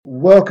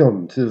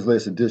Welcome to this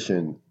latest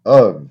edition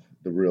of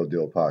the Real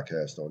Deal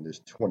Podcast on this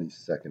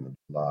 22nd of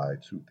July,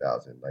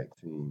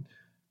 2019.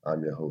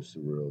 I'm your host,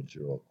 Ril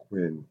Dil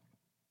Quinn,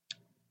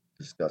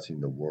 discussing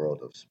the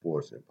world of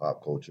sports and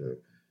pop culture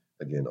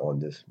again on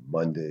this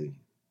Monday.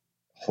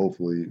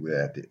 Hopefully,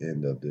 we're at the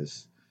end of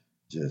this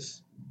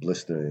just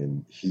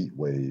blistering heat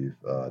wave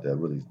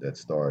that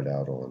started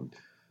out on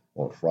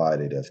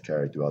Friday. That's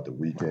carried throughout the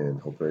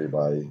weekend. Hope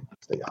everybody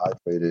stay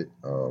hydrated.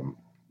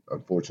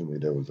 Unfortunately,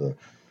 there was a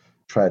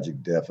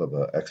tragic death of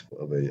a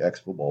ex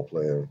football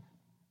player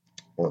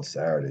on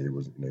Saturday. He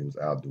was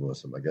out doing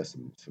some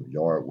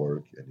yard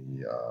work, and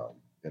he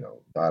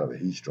died of a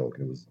heat stroke.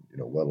 And it was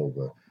well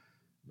over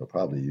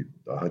probably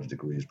 100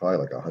 degrees, probably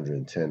like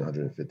 110,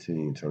 115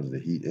 in terms of the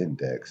heat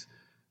index.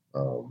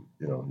 You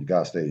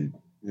gotta stay.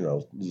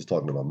 Just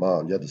talking to my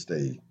mom, you have to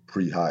stay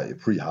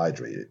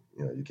prehydrated.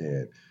 You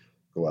can't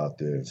go out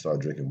there and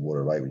start drinking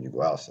water right when you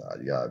go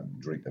outside. You gotta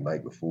drink the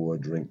night before,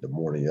 drink the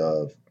morning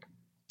of,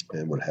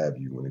 and what have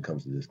you when it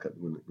comes to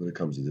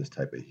this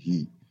type of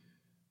heat.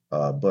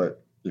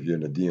 But if you're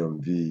in the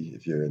DMV,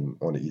 if you're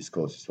on the East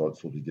Coast, you're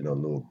supposed to be getting a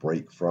little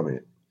break from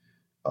it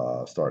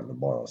starting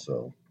tomorrow.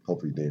 So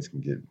hopefully things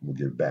will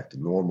get back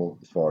to normal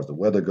as far as the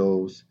weather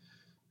goes.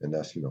 And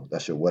that's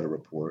your weather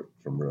report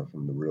from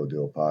the Real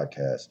Deal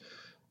Podcast.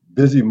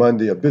 Busy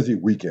Monday, a busy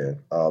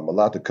weekend, a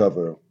lot to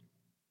cover.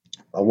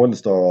 I wanted to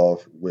start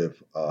off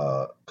with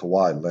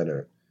Kawhi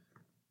Leonard,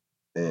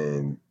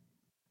 and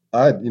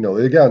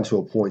it gotten to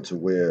a point to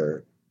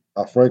where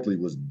I frankly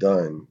was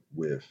done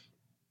with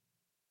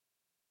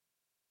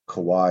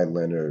Kawhi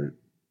Leonard,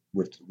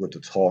 with the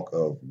talk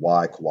of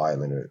why Kawhi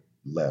Leonard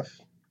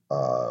left,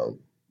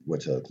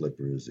 went to the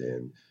Clippers,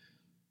 and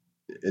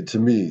to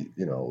me,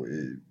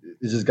 it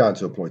just got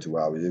to a point to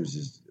where I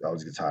was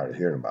getting tired of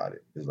hearing about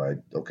it. It's like,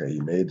 okay,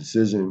 he made a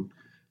decision.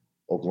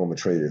 Oklahoma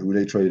traded who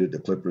they traded. The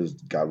Clippers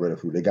got rid of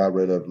who they got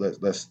rid of.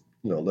 Let's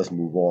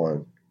move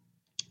on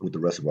with the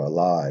rest of our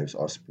lives,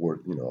 our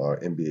sport, our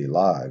NBA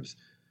lives.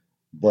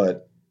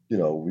 But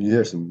when you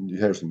hear some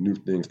new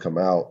things come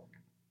out,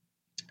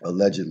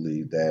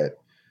 allegedly that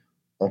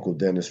Uncle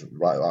Dennis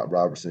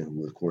Robertson,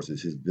 who of course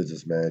is his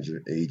business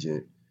manager,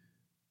 agent,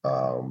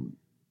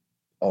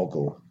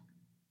 uncle,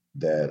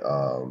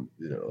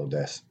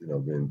 that's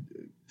been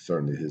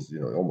certainly his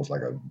almost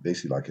like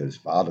basically like his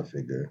father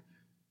figure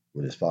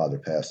when his father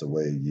passed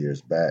away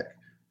years back.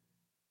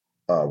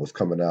 Was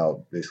coming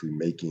out basically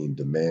making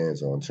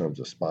demands on terms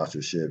of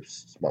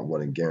sponsorships,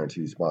 wanting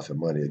guaranteed sponsor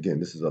money.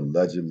 Again, this is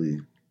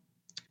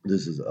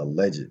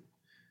alleged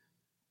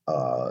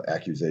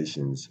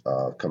accusations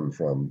coming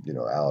from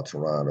Al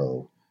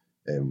Toronto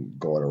and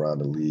going around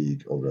the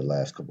league over the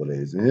last couple of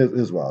days. And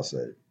here's what I'll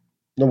say.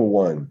 Number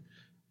one,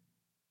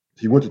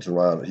 he went to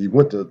Toronto. He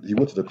went to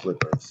the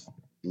Clippers,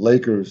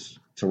 Lakers,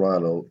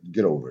 Toronto.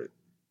 Get over it.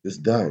 It's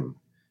done.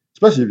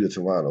 Especially if you're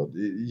Toronto.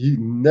 He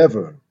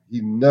never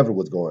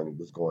was going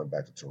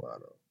back to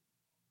Toronto.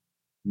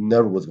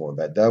 Never was going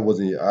back. That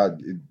wasn't. I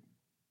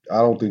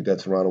don't think that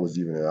Toronto was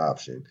even an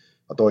option.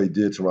 I thought he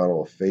did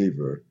Toronto a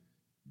favor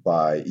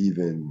by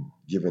even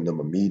giving them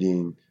a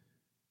meeting.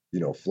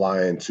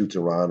 Flying to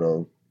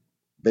Toronto,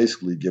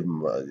 basically give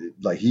him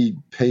like he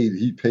paid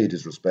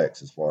his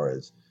respects as far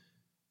as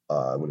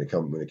when it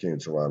came to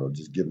Toronto,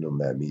 just giving them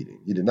that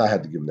meeting. He did not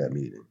have to give him that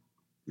meeting.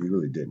 He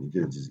really didn't. He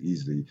could have just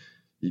easily.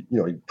 He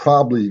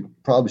probably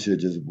should have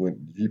just went.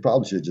 He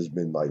probably should have just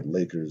been like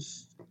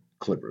Lakers,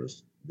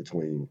 Clippers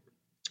between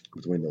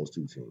those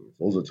two teams.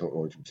 Those are the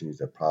only two teams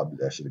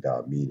that should have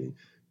got a meeting.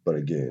 But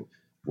again,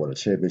 won a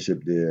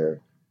championship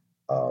there.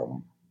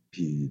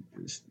 He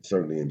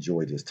certainly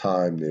enjoyed his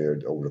time there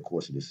over the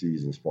course of the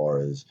season as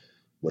far as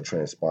what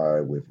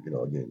transpired with,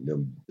 again,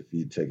 them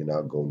taking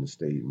out Golden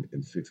State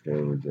in 6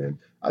 games. And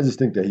I just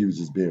think that he was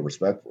just being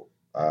respectful.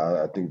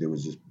 I think there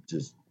was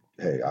just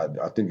hey,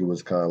 I think it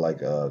was kind of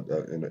like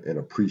an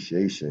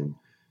appreciation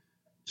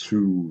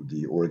to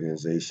the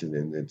organization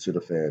and to the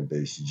fan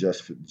base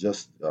just for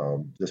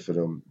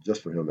him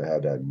to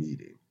have that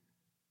meeting.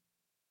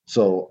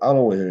 So I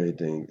don't want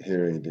to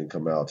hear anything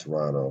come out of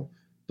Toronto.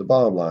 The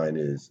bottom line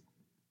is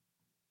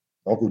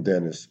Uncle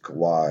Dennis,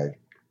 Kawhi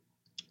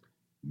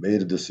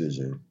made a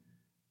decision.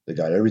 They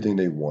got everything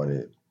they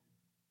wanted,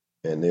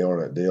 and they are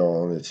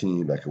on a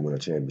team that can win a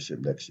championship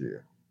next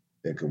year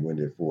and can win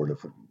it for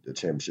the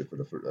championship for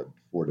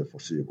the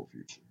foreseeable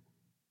future.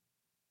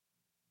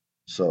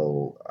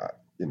 So,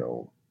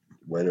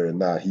 whether or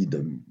not he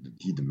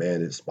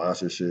demanded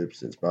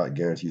sponsorships and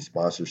guaranteed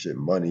sponsorship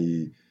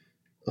money,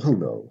 who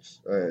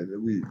knows?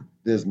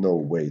 There's no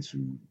way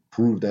to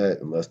prove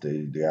that unless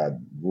they got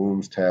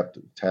rooms tapped,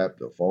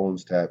 the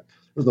phones tapped.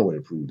 There's no way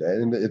to prove that.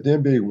 And if the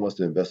NBA wants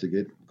to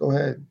investigate it, go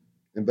ahead,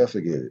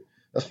 investigate it.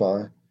 That's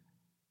fine.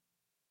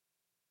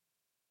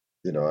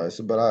 Again,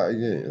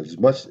 as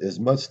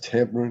much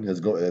tampering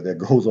that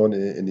goes on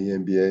in the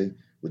NBA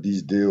with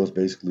these deals,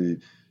 basically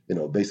at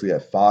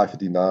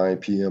 5:59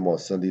 p.m. on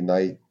Sunday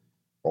night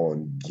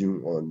on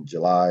June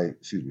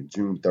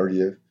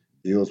 30th,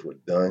 deals were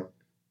done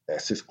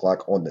at 6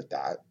 o'clock on the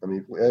dot. I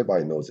mean,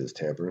 everybody knows it's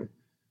tampering.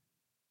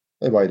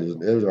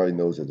 Everybody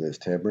knows that there's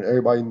tampering.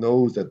 Everybody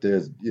knows that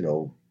there's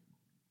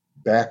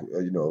back.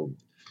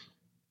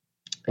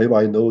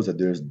 Everybody knows that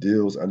there's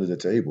deals under the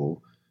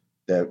table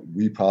that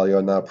we probably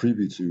are not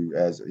privy to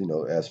as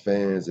as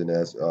fans and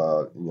as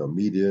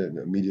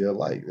media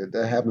alike.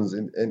 That happens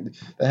that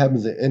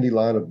happens in any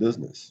line of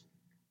business.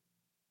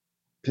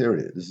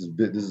 Period. This is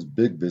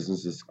big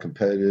business. It's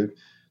competitive.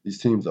 These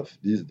teams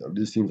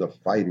are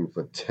fighting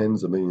for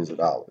tens of millions of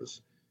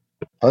dollars.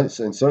 In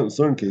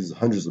certain cases,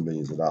 hundreds of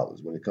millions of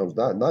dollars when it comes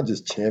not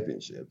just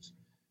championships.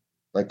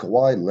 Like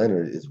Kawhi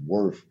Leonard is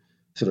worth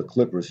to the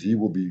Clippers. He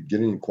will be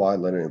getting Kawhi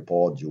Leonard and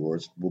Paul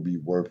George will be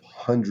worth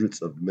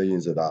hundreds of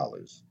millions of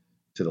dollars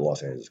to the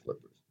Los Angeles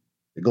Clippers.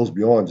 It goes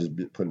beyond just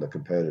putting a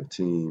competitive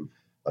team,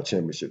 a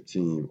championship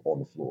team on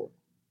the floor.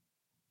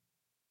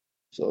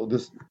 So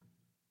this,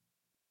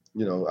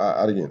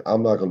 again,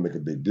 I'm not going to make a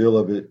big deal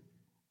of it.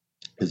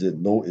 Is it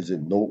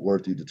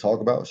noteworthy to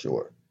talk about?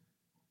 Sure.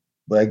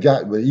 But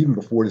even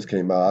before this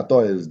came out, I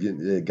thought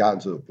it had gotten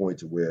to the point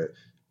to where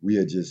we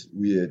had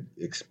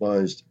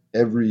expunged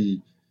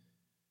every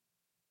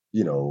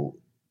you know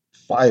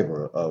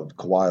fiber of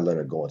Kawhi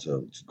Leonard going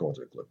to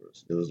the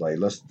Clippers. It was like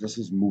let's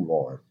just move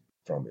on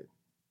from it.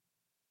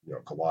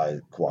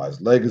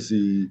 Kawhi's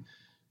legacy.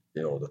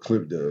 The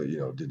clip the you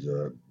know did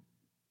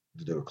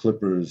the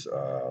Clippers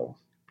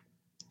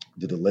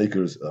did the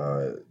Lakers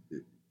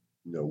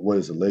what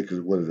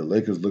do the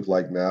Lakers look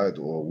like now,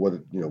 or what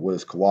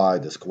is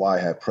Kawhi? Does Kawhi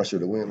have pressure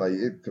to win? Like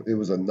it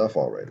was enough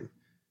already.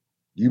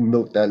 You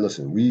milked that.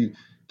 Listen,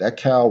 that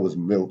cow was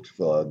milked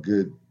for a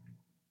good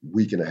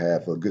week and a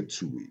half, or a good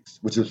 2 weeks,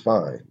 which is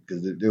fine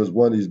because there was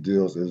one of these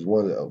deals. It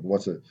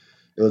was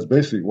it was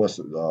basically once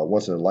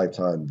in a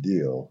lifetime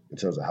deal in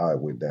terms of how it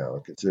went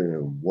down,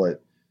 considering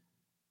what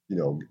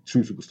two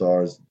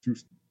superstars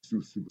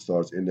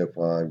in their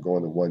prime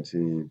going to one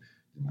team,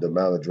 the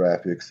amount of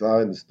draft picks. So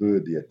I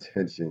understood the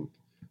attention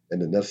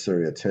and the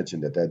necessary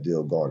attention that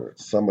deal garnered.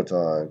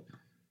 Summertime,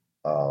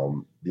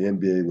 the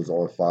NBA was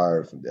on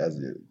fire as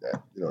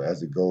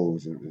it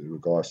goes in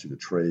regards to the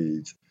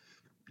trades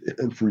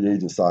and free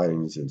agent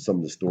signings and some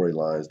of the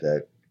storylines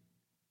that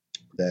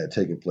had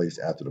taken place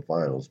after the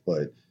finals.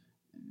 But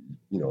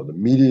the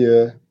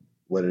media,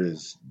 whether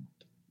it's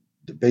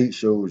debate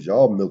shows,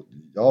 y'all milk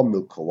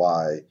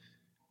Kawhi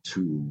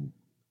to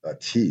a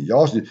T.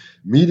 Y'all should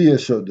media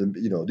should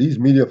these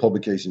media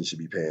publications should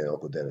be paying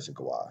Uncle Dennis and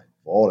Kawhi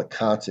for all the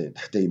content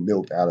that they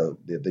milked out of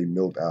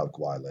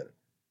Kawhi Leonard.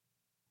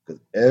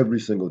 Because every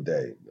single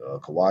day,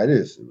 Kawhi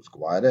this, it was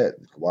Kawhi that,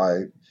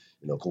 Kawhi,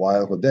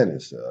 Kawhi Uncle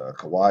Dennis,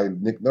 Kawhi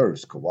Nick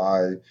Nurse,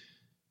 Kawhi,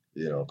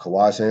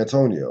 Kawhi San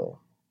Antonio,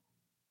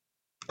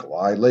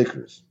 Kawhi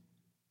Lakers.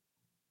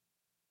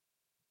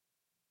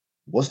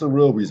 What's the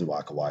real reason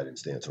why Kawhi didn't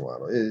stay in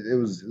Toronto? It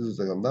was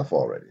like enough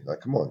already.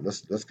 Like, come on,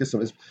 let's get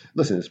some.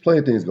 Listen, there's plenty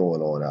of things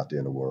going on out there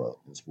in the world,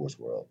 in the sports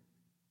world.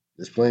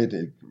 There's plenty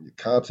of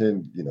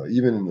content,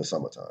 even in the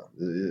summertime.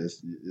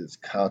 It's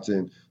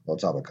content on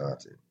top of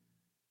content.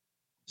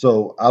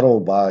 So I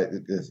don't buy.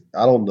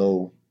 I don't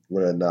know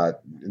whether or not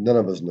none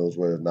of us knows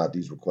whether or not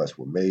these requests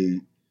were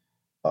made.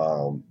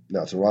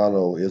 Now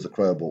Toronto is a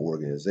credible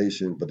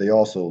organization, but they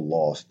also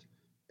lost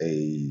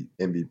a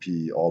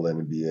MVP, All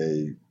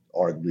NBA,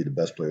 arguably the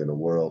best player in the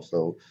world.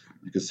 So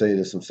you could say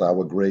there's some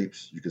sour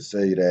grapes.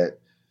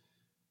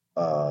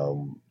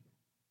 Um,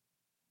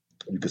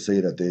 you could say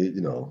that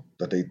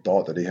they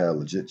thought that they had a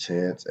legit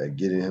chance at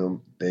getting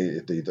him.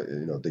 If they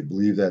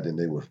believe that, then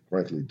they were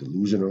frankly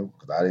delusional.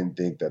 Because I didn't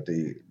think that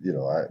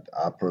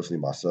I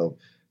personally myself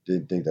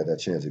didn't think that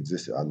chance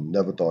existed. I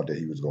never thought that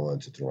he was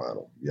going to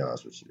Toronto. To be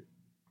honest with you,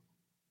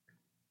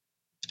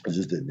 it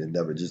just didn't. It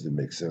never just didn't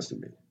make sense to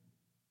me.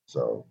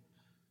 So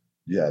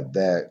yeah,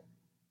 that.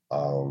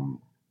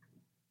 Um,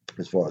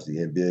 as far as the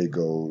NBA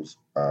goes,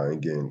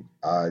 again,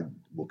 I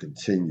will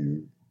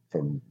continue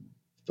from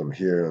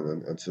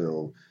here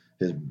until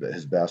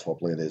his basketball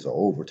playing days are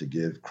over to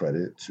give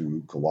credit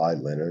to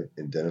Kawhi Leonard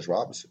and Dennis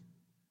Robinson.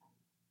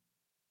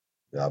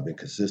 I've been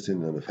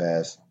consistent in the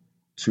past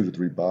 2 to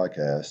 3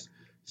 podcasts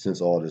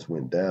since all this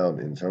went down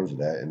in terms of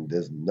that, and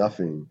there's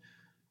nothing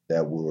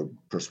that would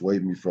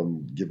persuade me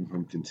from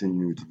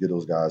continuing to give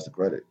those guys the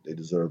credit. They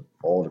deserve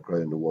all the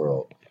credit in the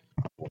world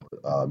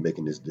for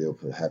making this deal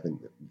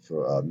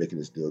making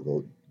this deal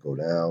go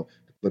down.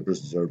 The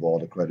Clippers deserve all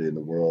the credit in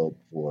the world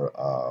for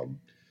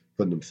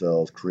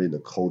creating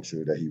the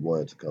culture that he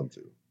wanted to come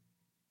to.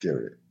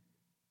 Period.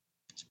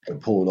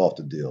 And pulling off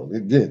the deal.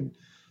 Again,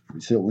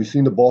 we've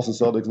seen the Boston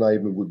Celtics not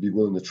even would be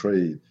willing to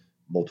trade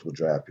multiple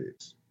draft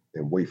picks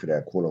and wait for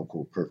that quote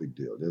unquote perfect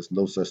deal. There's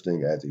no such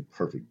thing as a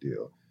perfect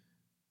deal.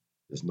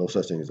 There's no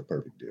such thing as a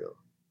perfect deal.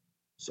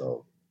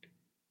 So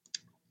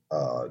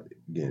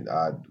again,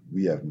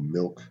 we have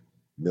milked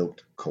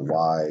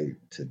Kawhi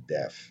to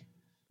death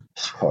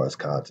as far as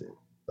content.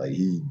 Like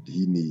he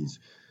needs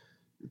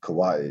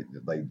Kawhi.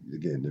 Like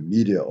again, the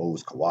media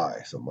owes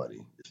Kawhi some money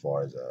as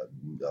far as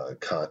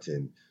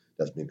content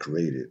that's been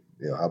created.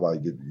 How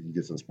about you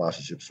get some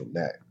sponsorships from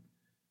that?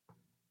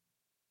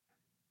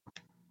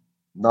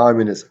 9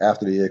 minutes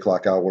after the 8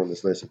 o'clock hour on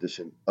this latest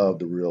edition of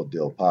the Real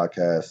Deal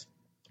Podcast.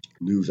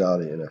 News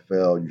out of the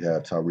NFL. You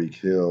have Tyreek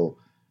Hill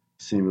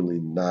seemingly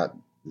not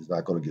is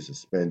not going to get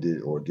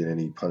suspended or get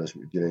any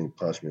punishment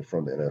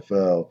from the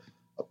NFL.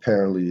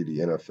 Apparently, the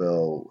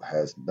NFL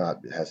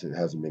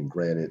hasn't been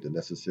granted the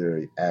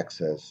necessary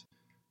access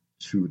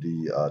to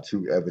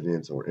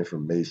evidence or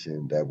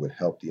information that would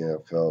help the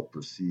NFL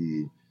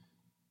proceed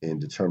in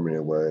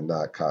determining whether or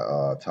not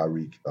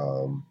Tyreek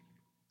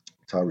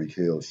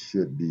Hill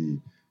should be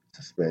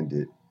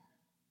suspended.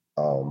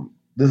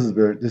 This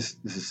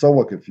is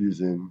somewhat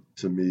confusing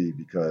to me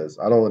because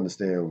I don't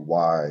understand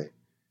why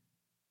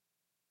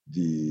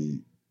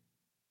the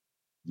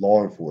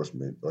law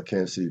enforcement or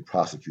Kansas City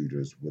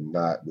prosecutors would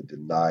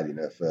deny the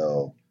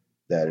NFL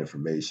that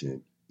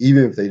information,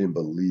 even if they didn't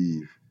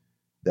believe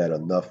that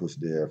enough was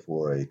there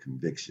for a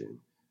conviction.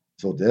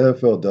 So the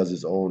NFL does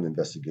its own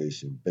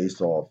investigation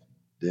based off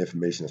the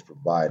information that's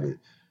provided.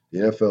 The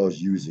NFL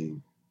is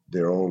using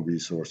their own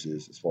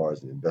resources as far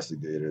as the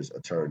investigators,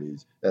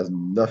 attorneys. It has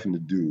nothing to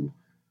do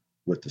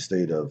with the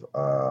state of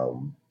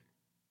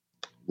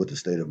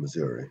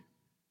Missouri.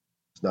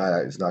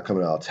 It's not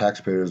coming out of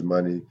taxpayers'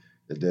 money.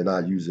 They're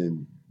not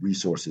using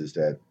resources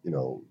they're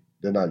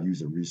not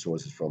using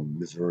resources from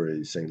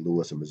Missouri, St.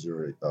 Louis, and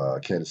Missouri,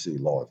 Kansas City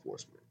law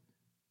enforcement.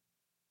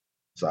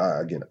 So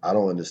I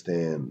don't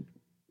understand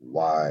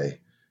why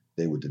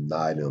they would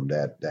deny them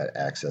that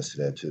access to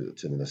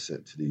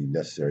the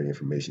necessary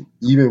information,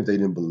 even if they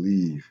didn't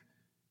believe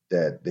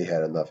that they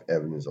had enough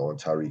evidence on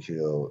Tyreek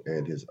Hill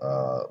and his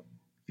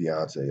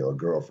fiance or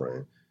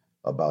girlfriend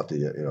about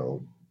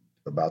the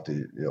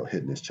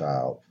hitting his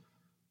child.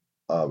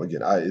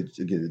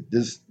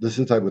 This is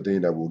the type of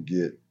thing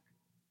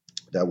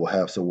that will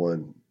have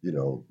someone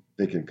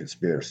thinking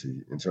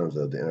conspiracy in terms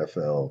of the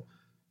NFL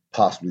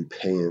possibly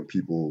paying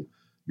people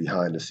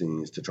behind the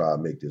scenes to try to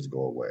make this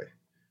go away.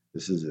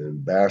 This is an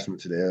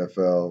embarrassment to the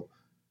NFL.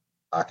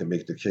 I can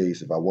make the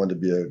case if I wanted to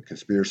be a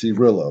conspiracy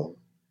Rillo,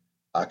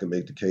 I can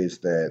make the case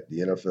that the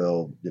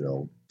NFL,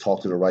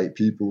 talked to the right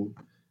people,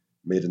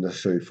 made the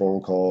necessary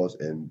phone calls,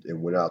 and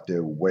went out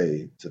their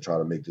way to try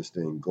to make this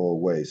thing go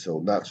away.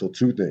 So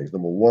two things.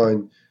 Number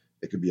one,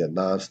 it could be a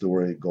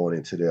non-story going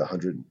into their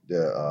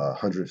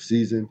 100th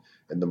season,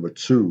 and number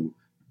two,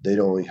 they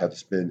don't even have to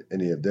spend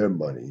any of their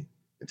money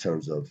in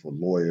terms of for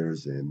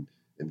lawyers and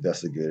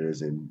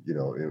investigators and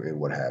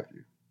what have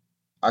you.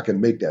 I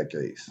can make that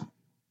case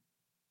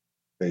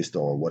based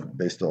on what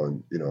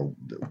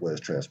has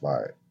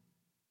transpired.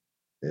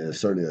 And it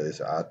certainly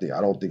is. I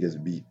don't think it's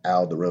be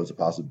out of the realms of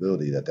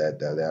possibility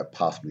that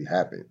possibly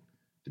happened.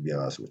 To be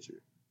honest with you,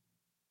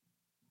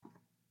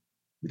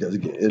 because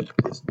again,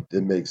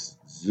 it makes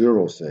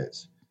zero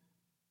sense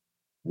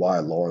why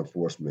law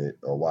enforcement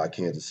or why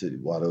Kansas City,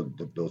 why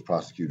those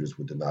prosecutors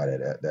would deny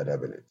that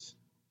evidence.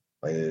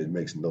 Like it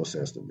makes no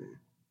sense to me.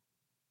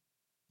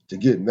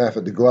 Matter of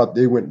fact, to go out,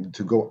 they went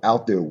to go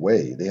out their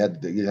way. They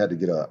had to get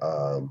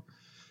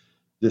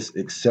this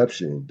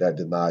exception that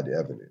denied the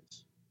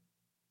evidence,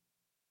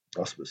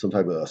 some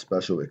type of a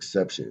special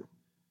exception.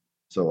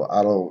 So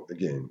I don't.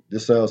 Again,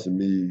 this sounds to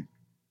me.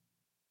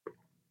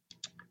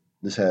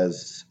 This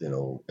has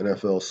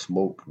NFL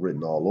smoke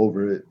written all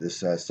over it.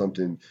 This has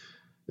something.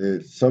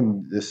 This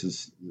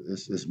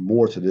is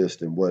more to this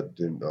than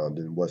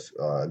what's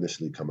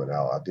initially coming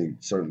out. I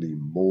think certainly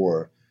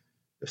more.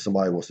 If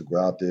somebody wants to go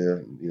out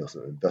there,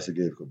 some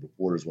investigative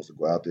reporters wants to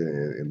go out there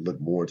and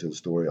look more into the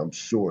story, I'm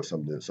sure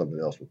something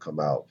else will come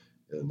out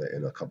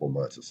in a couple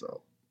months or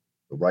so.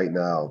 But right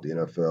now, the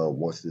NFL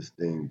wants this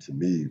thing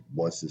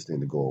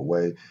to go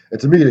away, and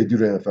to me, they do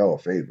the NFL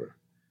a favor.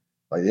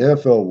 Like the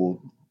NFL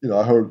will,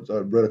 I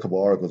read a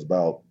couple articles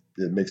about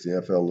it makes the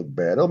NFL look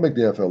bad. They'll make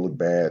the NFL look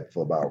bad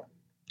for about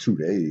 2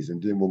 days,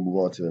 and then we'll move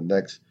on to the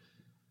next,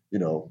 you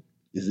know,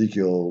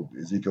 Ezekiel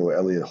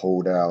Elliott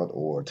holdout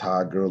or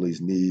Todd Gurley's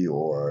knee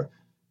or,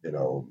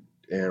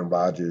 Aaron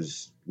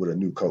Rodgers with a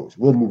new coach.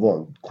 We'll move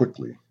on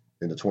quickly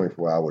in the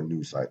 24-hour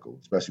news cycle,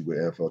 especially with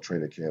NFL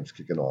training camps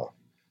kicking off,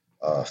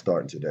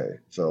 starting today.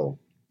 So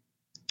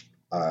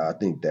I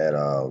think that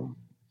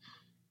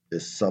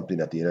it's something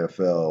that the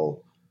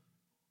NFL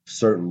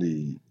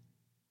certainly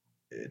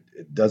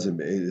it doesn't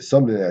it's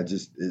something that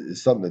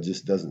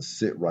just doesn't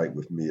sit right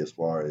with me as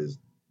far as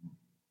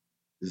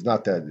it's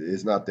not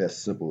that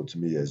simple to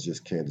me as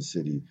just Kansas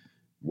City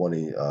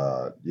wanting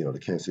the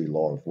Kansas City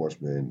law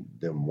enforcement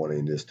them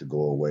wanting this to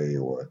go away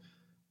or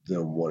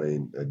them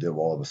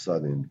all of a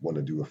sudden want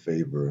to do a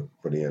favor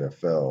for the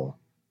NFL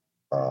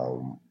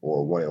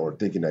or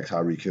thinking that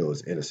Tyreek Hill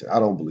is innocent. I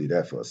don't believe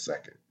that for a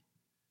second.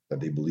 That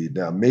they believe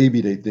now.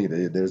 Maybe they think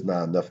that there's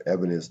not enough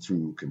evidence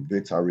to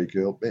convict Tyreek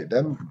Hill.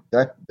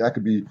 That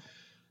could be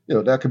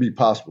that could be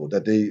possible.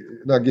 That they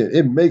now again,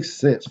 it makes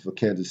sense for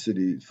Kansas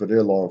City for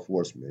their law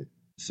enforcement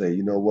to say,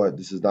 you know what,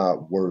 this is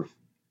not worth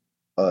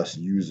us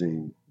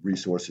using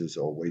resources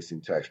or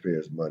wasting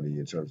taxpayers' money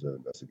in terms of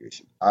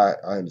investigation. I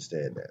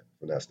understand that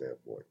from that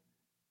standpoint.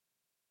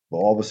 But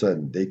all of a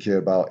sudden, they care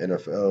about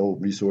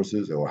NFL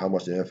resources or how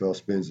much the NFL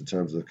spends in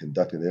terms of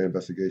conducting their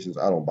investigations.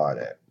 I don't buy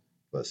that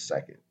for a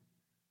second.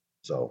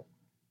 So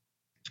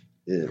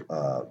it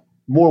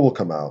more will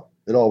come out.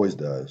 It always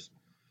does.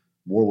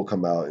 More will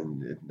come out,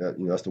 and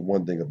that's the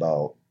one thing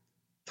about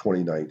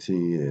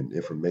 2019 and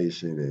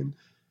information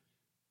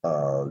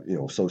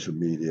and social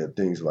media,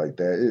 things like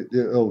that.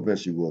 It'll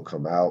eventually will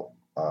come out.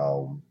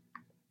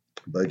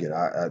 But again,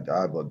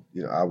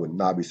 I would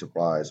not be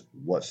surprised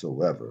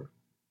whatsoever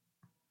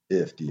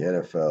if the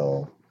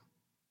NFL,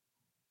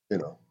 you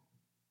know,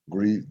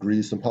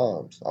 greased some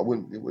palms. I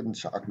wouldn't. It wouldn't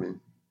shock me.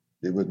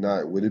 It would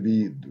not. Would it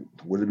be?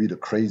 Would it be the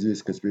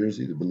craziest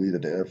conspiracy to believe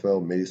that the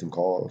NFL made some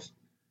calls,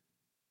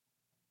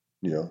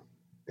 you know,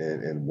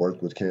 and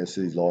worked with Kansas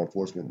City's law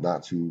enforcement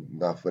not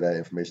for that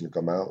information to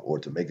come out, or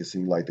to make it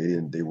seem like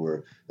they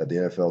were that the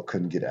NFL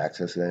couldn't get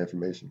access to that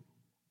information.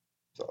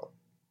 So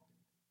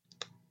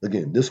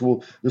again, this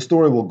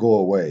story will go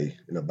away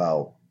in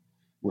about,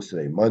 what's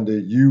today,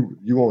 Monday. You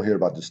won't hear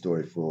about this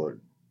story for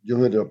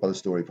you'll hear about the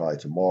story probably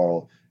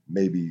tomorrow,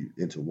 maybe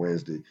into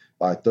Wednesday.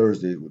 By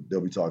Thursday,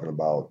 they'll be talking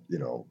about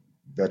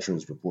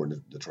veterans reporting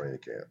to the training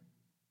camp.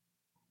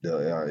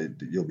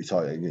 You'll be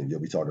talking again. You'll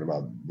be talking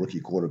about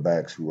rookie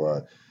quarterbacks who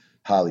are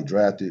highly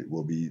drafted.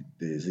 Will be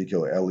the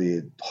Ezekiel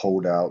Elliott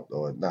holdout,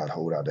 or not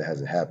holdout, that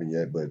hasn't happened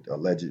yet, but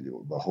alleged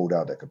a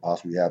holdout that could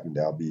possibly happen.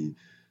 That'll be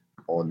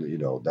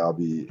that'll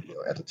be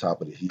at the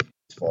top of the heap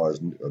as far as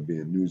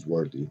being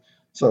newsworthy.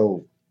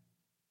 So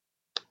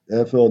the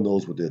NFL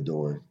knows what they're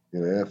doing.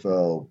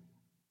 The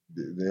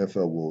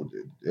NFL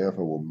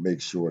will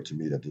make sure to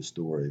me that this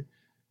story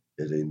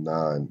is a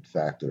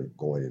non-factor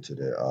going into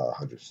their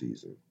 100th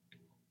season.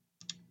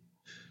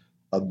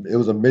 It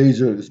was a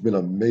major. It's been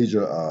a major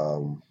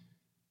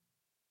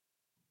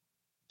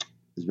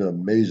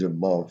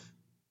month.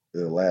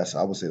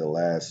 I would say the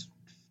last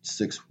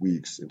 6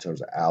 weeks in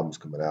terms of albums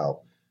coming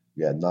out.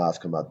 You had Nas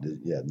come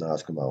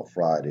out.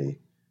 Friday.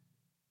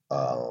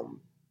 You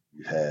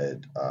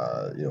had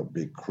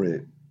Big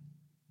Crit,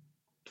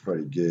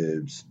 Freddie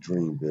Gibbs,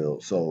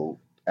 Dreamville. So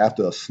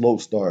after a slow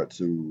start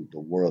to the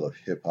world of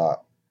hip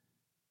hop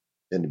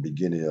in the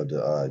beginning of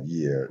the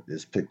year,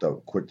 it's picked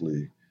up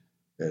quickly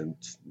and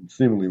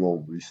seemingly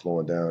won't be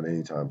slowing down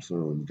anytime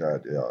soon. You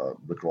got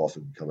Rick Ross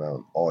will be coming out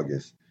in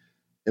August.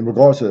 In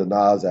regards to the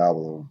Nas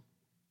album,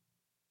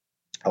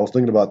 I was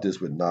thinking about this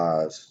with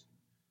Nas.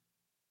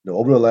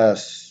 Over the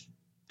last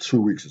 2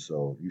 weeks or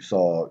so,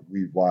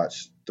 we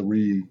watched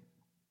three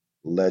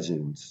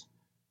legends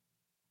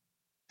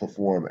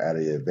perform at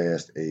an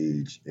advanced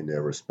age in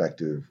their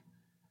respective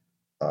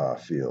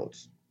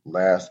fields.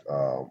 Last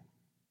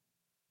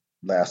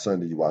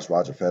Sunday, you watched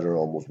Roger Federer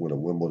almost win a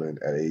Wimbledon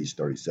at age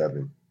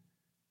 37.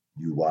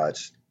 You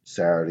watched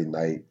Saturday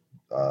night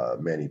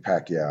Manny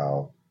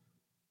Pacquiao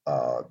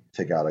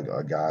take out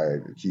a guy,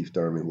 Keith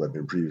Thurman, who had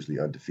been previously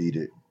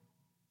undefeated.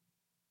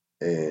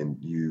 And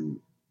you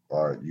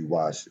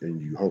watched,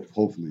 and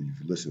hopefully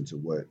you've listened to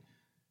what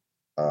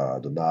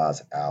the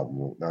Nas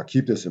album. Now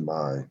keep this in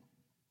mind,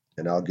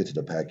 and I'll get to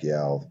the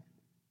Pacquiao.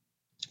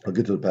 I'll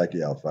get to the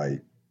Pacquiao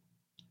fight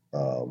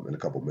in a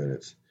couple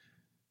minutes.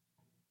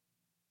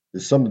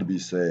 There's something to be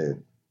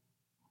said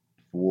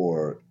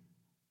for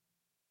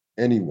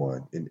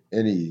anyone in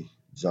any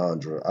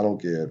genre. I don't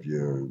care if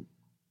you're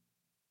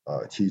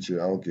a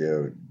teacher. I don't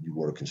care if you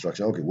work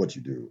construction. I don't care what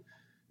you do.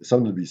 There's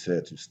something to be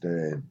said to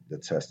stand the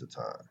test of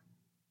time.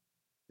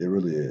 It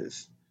really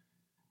is.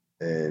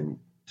 And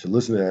to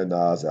listen to that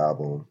Nas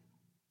album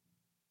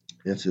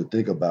and to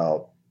think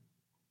about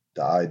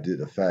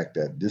the fact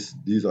that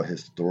these are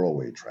his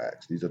throwaway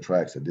tracks. These are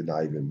tracks that did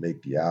not even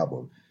make the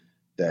album.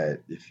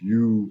 That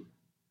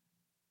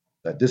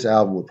this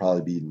album would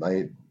probably be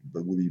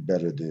would be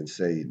better than,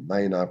 say,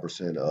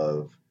 99%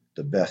 of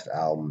the best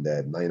album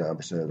that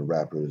 99% of the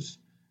rappers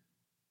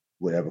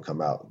would ever come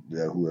out,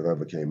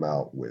 whoever came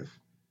out with.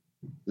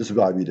 This would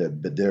probably be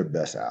their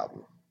best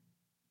album,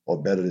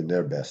 or better than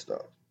their best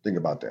stuff. Think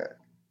about that.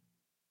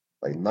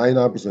 Like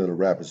 99% of the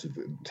rappers that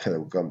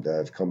have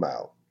come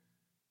out,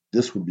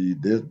 this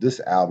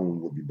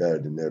album would be better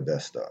than their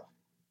best stuff.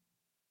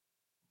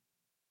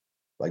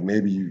 Like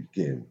maybe you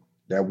can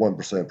that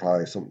 1%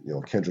 probably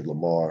Kendrick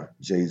Lamar,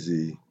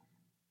 Jay-Z.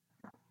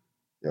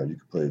 You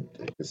could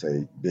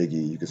say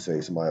Biggie. You could say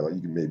somebody like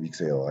you could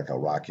say like a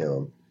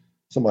Rakim,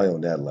 somebody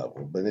on that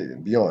level. But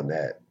beyond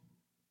that,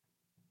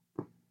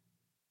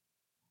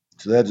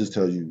 so that just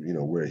tells you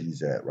where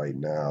he's at right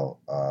now.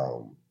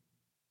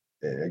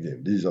 And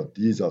again, these are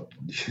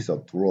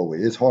throwaway.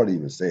 It's hard to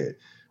even say it,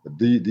 but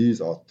these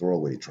are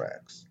throwaway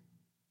tracks.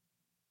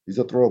 These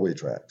are throwaway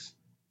tracks.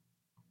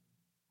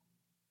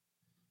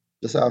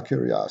 Just out of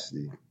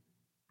curiosity,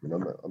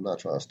 I'm not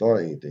trying to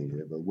start anything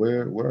here, but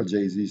where are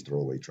Jay-Z's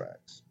throwaway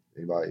tracks?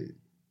 Anybody?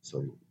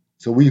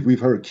 So we've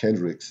heard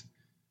Kendrick's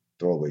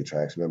throwaway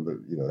tracks. Remember,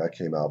 that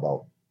came out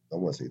about, I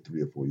want to say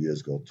 3 or 4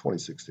 years ago,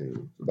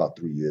 2016, about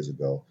 3 years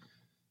ago.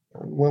 I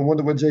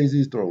wonder what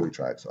Jay-Z's throwaway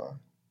tracks are.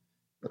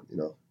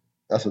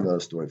 That's another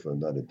story for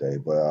another day.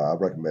 But I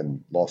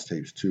recommend Lost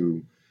Tapes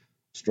 2.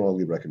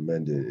 Strongly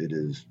recommend it. It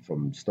is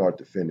from start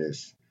to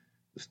finish.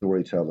 The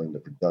storytelling, the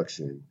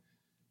production,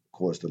 of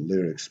course, the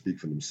lyrics speak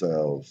for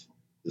themselves.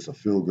 It's a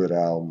feel good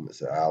album.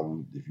 It's an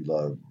album if you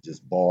love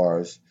just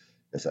bars.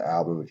 It's an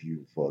album if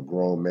you for a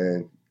grown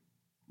man,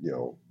 you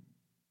know,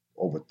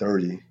 over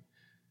 30.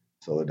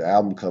 So the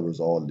album covers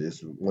all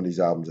this. One of these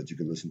albums that you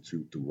can listen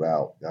to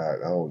throughout. I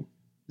don't.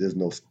 There's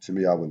no to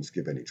me. I wouldn't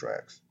skip any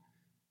tracks.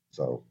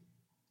 So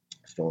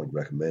strongly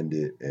recommend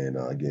it. And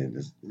again,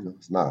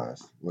 it's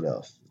nice. What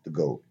else? It's the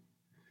GOAT.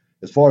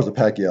 As far as the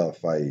Pacquiao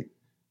fight,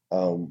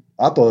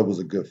 I thought it was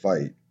a good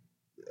fight.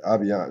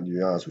 Be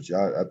honest with you.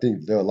 I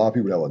think there are a lot of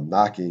people that were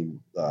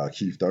knocking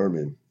Keith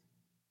Thurman,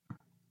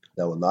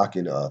 that were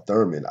knocking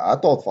Thurman. I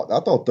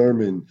thought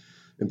Thurman,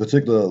 in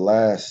particular, the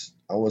last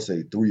I want to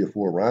say 3 or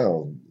 4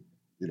 rounds,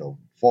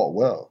 fought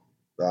well.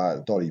 I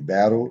thought he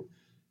battled.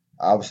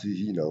 Obviously,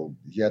 he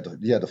had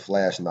the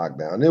flash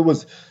knockdown. It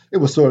was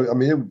sort of, I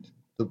mean,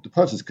 the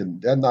punches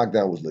that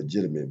knockdown was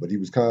legitimate, but he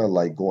was kind of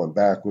like going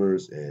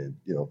backwards, and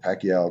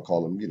Pacquiao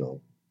called him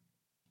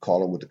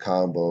with the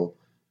combo,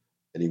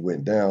 and he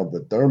went down.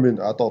 But Thurman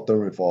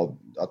fought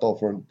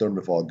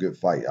a good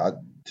fight.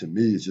 To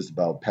me, it's just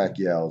about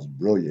Pacquiao's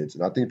brilliance,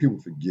 and I think people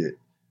forget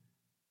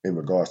in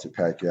regards to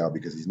Pacquiao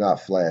because he's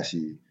not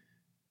flashy.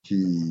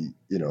 He's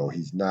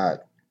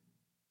not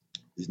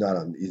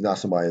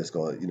somebody that's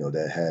going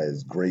that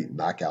has great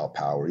knockout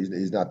power.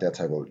 He's not that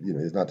type of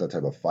he's not that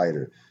type of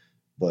fighter.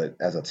 But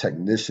as a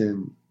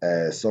technician,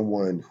 as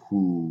someone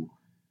who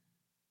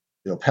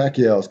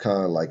Pacquiao is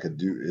kind of like a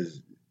dude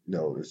is an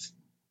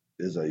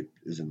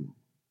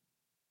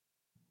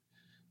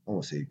I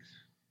want to say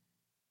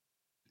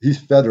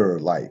he's Federer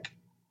like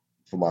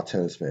for my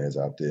tennis fans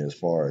out there as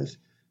far as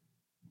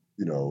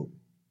you know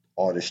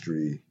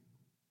artistry,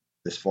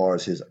 as far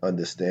as his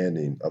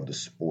understanding of the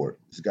sport.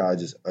 This guy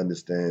just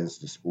understands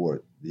the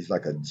sport. He's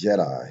like a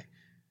Jedi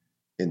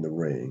in the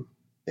ring,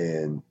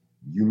 and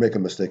you make a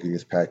mistake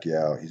against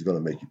Pacquiao, he's going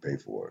to make you pay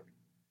for it.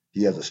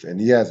 He has his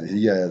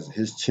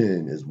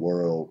chin is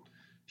world.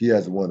 He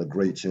has one of the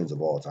great chins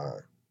of all time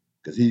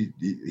because he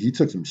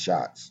took some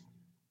shots.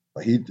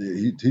 Like he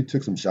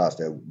took some shots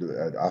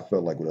that I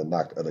felt like would have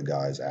knocked other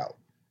guys out.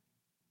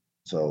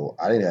 So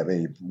I didn't have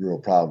any real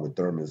problem with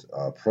Thurman's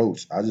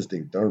approach. I just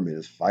think Thurman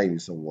is fighting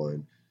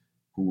someone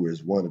who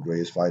is one of the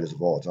greatest fighters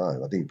of all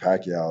time. I think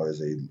Pacquiao is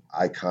a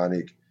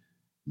iconic,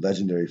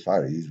 legendary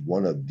fighter. He's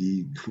one of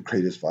the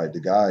greatest fighters.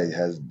 The guy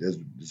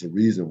there's a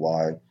reason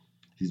why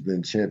he's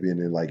been champion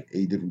in like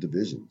 8 different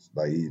divisions.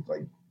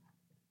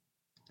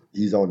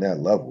 He's on that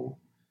level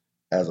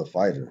as a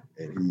fighter,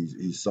 and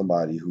he's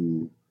somebody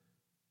who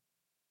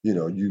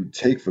you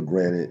take for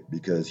granted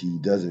because he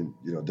doesn't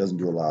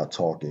do a lot of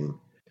talking,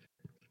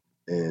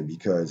 and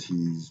because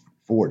he's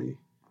 40.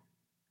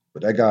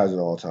 But that guy's an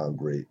all-time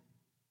great,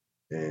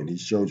 and he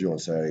showed you on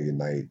Saturday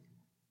night.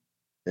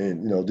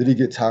 And did he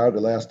get tired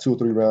the last 2 or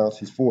 3 rounds?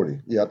 He's 40.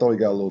 Yeah, I thought he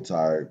got a little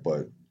tired,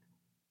 but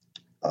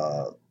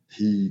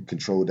he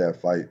controlled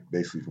that fight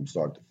basically from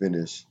start to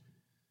finish.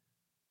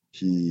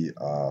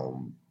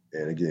 And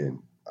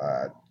again,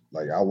 I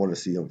want to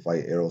see him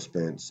fight Errol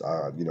Spence.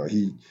 I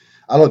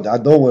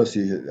don't want to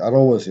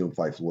see him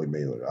fight Floyd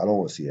Mayweather. I don't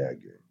want to see that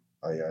again.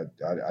 I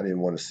didn't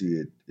want to see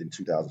it in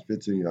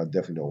 2015. I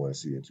definitely don't want to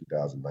see it in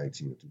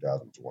 2019 or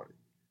 2020.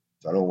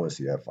 So I don't want to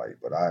see that fight.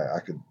 But I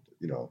could,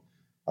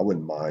 I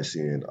wouldn't mind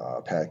seeing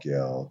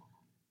Pacquiao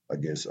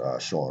against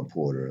Sean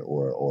Porter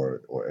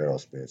or Errol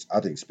Spence. I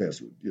think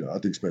Spence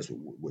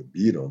would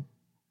beat him,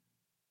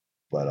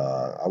 but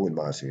I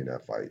wouldn't mind seeing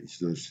that fight.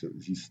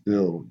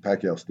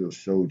 Pacquiao still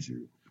showed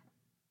you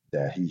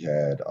that he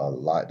has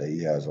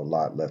a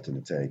lot left in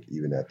the tank,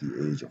 even at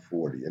the age of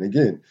 40. And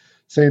again,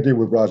 same thing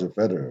with Roger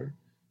Federer.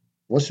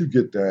 Once you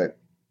get that,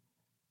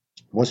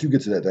 once you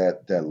get to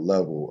that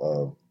level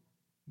of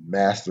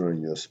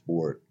mastering your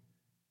sport,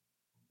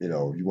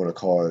 you want to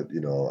call it,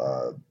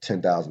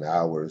 10,000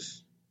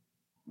 hours.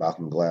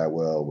 Malcolm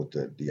Gladwell with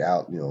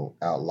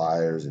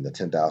outliers and the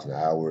 10,000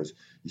 hours.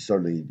 He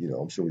certainly,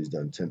 I'm sure he's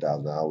done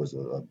 10,000 hours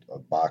of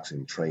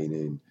boxing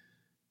training,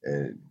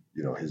 and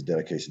his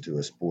dedication to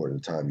his sport and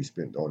the time he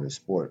spent on his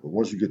sport. But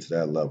once you get to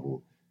that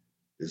level,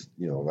 it's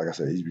like I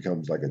said, he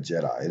becomes like a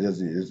Jedi.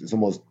 It's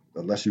almost,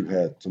 unless you've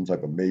had some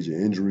type of major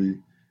injury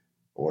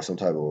or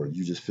or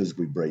you just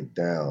physically break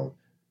down,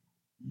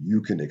 you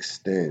can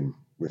extend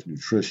with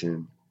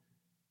nutrition,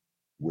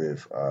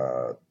 with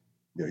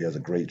he has a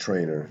great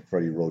trainer.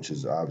 Freddie Roach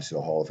is obviously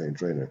a Hall of Fame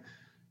trainer.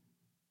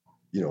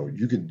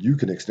 You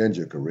can extend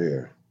your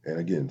career. And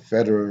again,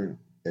 Federer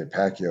and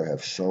Pacquiao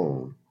have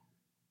shown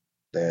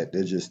that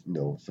they're just,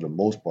 for the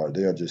most part,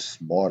 they are just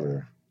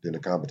smarter than the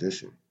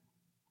competition.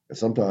 And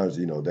sometimes,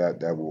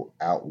 that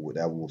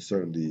will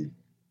certainly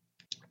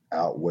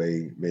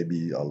outweigh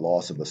maybe a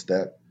loss of a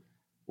step,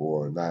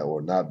 or not,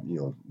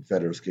 in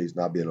Federer's case,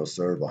 not being able to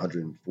serve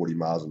 140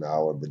 miles an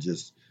hour, but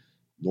just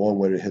knowing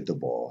where to hit the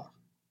ball,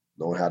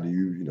 knowing how to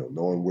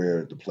knowing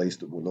where to place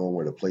the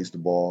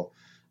ball,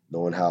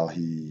 knowing how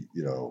he,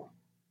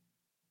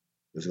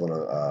 is going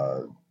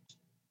to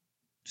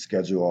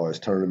schedule all his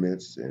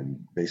tournaments,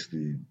 and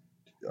basically,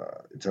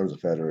 in terms of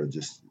Federer,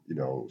 just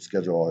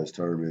schedule all his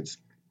tournaments,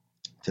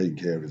 taking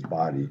care of his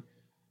body.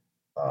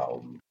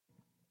 Um,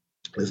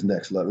 It's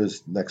next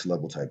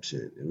level type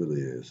shit. It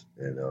really is.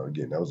 And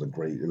again, that was a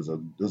great. It was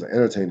an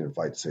entertaining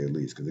fight to say the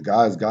least because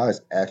the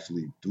guys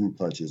actually threw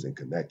punches and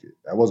connected.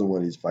 That wasn't one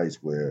of these fights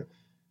where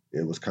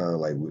it was kind of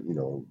like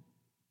we're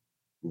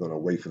gonna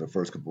wait for the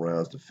first couple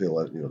rounds to fill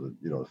it,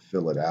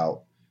 fill it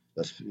out.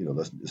 Let's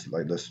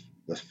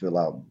fill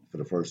out for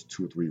the first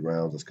 2 or 3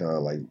 rounds. It's kind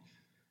of like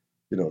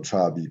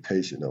try to be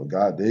patient. No,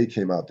 God, they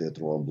came out there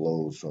throwing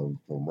blows from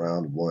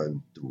round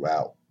one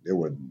throughout. There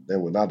were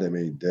not that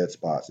many dead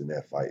spots in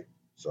that fight.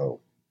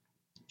 So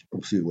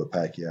we'll see what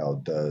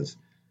Pacquiao does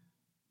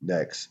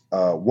next.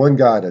 One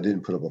guy that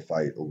didn't put up a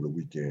fight over the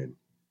weekend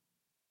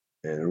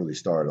and it really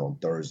started on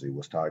Thursday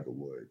was Tiger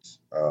Woods.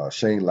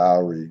 Shane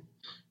Lowry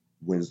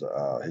wins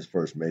his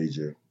first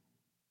major.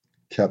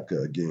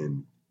 Kepka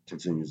again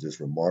continues this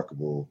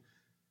remarkable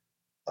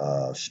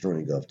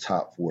string of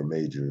top four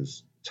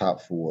majors,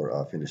 top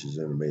four finishes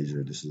in a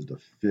major. This is the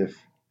fifth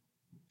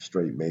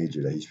straight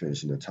major that he's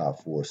finished in the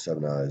top four,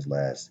 7 out of his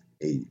last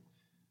 8.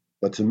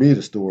 But to me,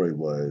 the story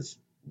was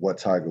what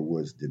Tiger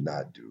Woods did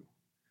not do.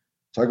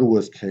 Tiger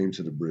Woods came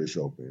to the British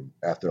Open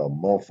after a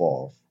month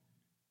off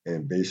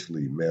and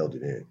basically mailed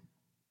it in.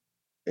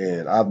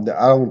 And I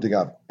don't think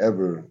I've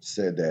ever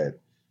said that.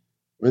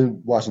 I've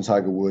been watching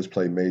Tiger Woods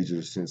play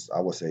majors since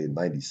I would say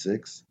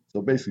 '96.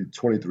 So basically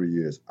 23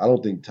 years. I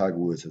don't think Tiger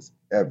Woods has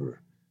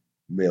ever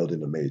mailed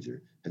in a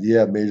major. Has he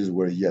had majors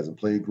where he hasn't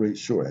played great?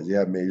 Sure. Has he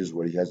had majors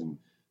where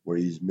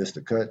he's missed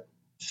a cut?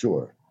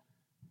 Sure.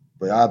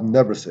 But I've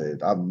never seen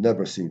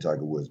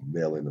Tiger Woods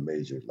mail in a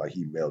major like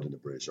he mailed in the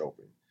British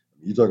Open.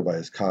 You talk about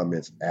his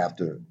comments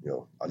after,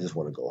 I just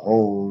want to go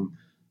home,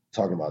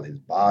 talking about his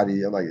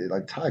body. I'm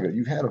like Tiger,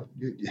 you had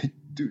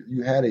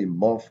a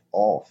month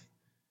off.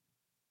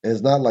 And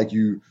it's not like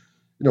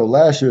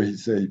last year he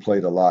said he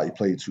played a lot, he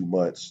played too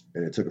much,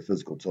 and it took a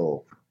physical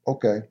toll.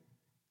 Okay.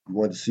 You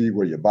wanted to see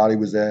where your body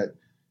was at,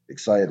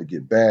 excited to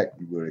get back.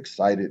 You were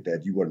excited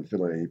that you weren't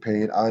feeling any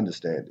pain. I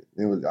understand it.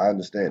 I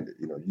understand it.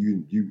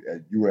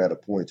 You were at a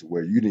point to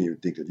where you didn't even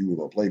think that you were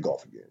going to play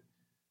golf again.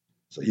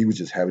 So he was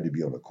just happy to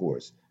be on the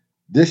course.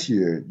 This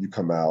year, you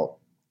come out,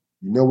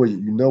 you know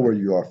where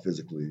you are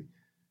physically.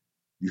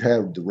 You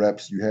have the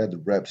reps. You had the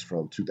reps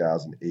from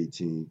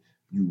 2018.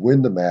 You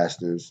win the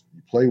Masters.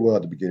 You play well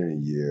at the beginning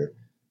of the year.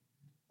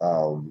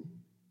 Um,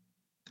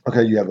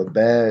 okay, you have a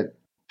bad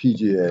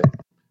PGA,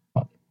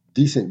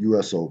 decent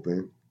U.S.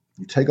 Open.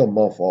 You take a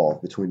month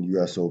off between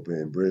U.S. Open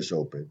and British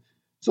Open.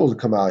 So to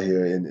come out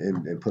here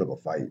and put up a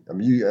fight. I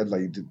mean, you had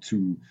like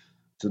to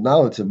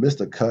miss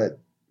the cut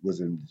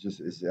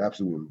it's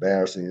absolutely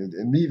embarrassing,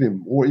 and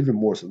even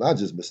more so, not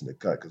just missing the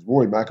cut because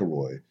Rory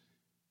McIlroy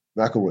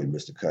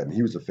missed the cut and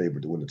he was the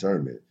favorite to win the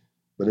tournament,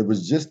 but it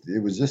was just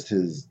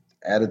his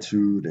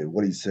attitude and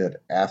what he said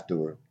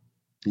after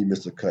he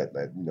missed the cut.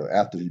 That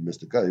after he missed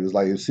the cut, it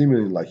was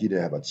seemingly like he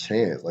didn't have a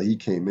chance. Like he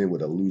came in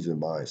with a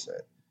losing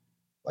mindset.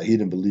 Like he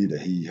didn't believe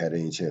that he had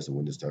any chance to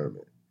win this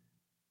tournament.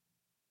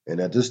 And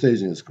at this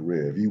stage in his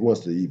career, if he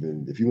wants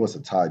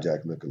to tie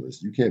Jack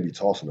Nicklaus, you can't be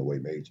tossing away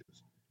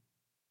majors.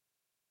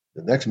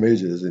 The next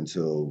major is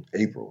until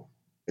April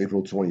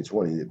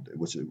 2020,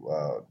 which is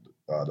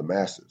the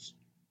Masters.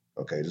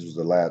 Okay, this was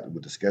the last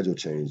with the schedule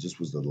change. This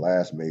was the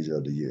last major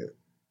of the year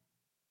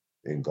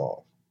in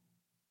golf.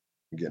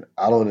 Again,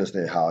 I don't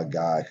understand how a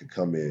guy could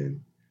come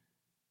in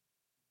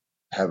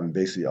having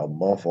basically a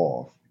month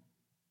off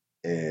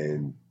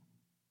and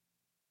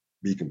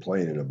be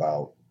complaining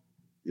about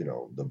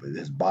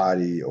his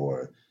body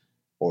or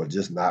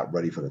just not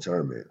ready for the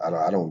tournament.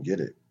 I don't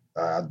get it.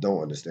 I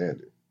don't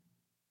understand it.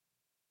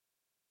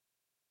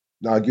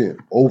 Now, again,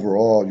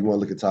 overall, you want to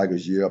look at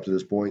Tiger's year up to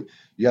this point,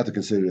 you have to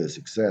consider it a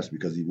success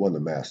because he won the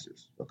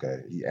Masters.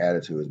 Okay, he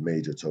added to his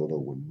major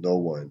total when no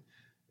one,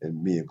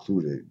 and me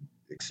included,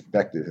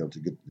 expected him to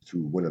get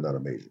to win another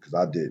major because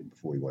I didn't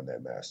before he won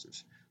that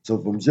Masters. So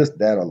from just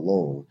that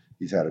alone,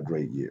 he's had a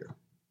great year.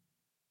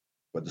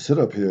 But to sit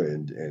up here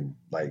and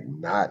like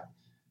not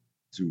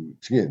to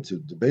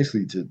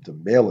basically to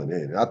mail it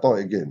in, and I thought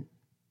again,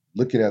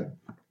 looking at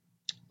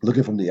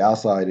looking from the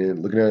outside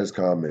in, looking at his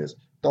comments,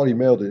 thought he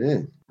mailed it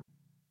in.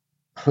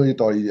 I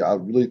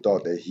really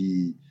thought that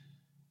he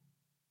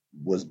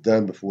was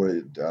done before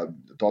I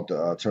thought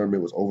the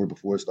tournament was over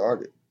before it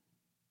started.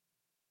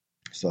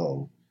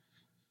 So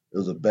it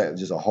was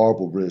just a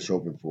horrible British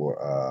Open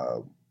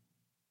for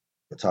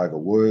Tiger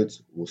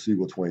Woods. We'll see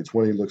what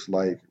 2020 looks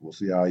like. We'll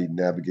see how he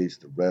navigates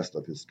the rest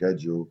of his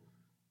schedule.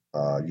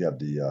 You have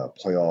the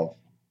playoff.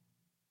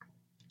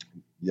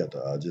 You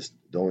have just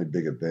the only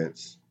big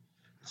events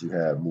that you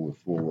have moving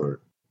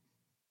forward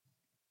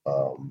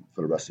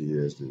for the rest of the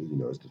year is the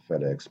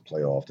FedEx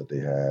playoff that they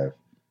have.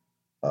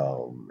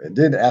 And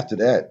then after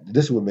that,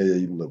 this is what made it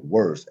even look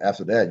worse.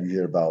 After that, you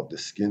hear about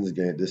this skins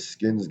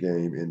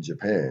game in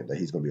Japan that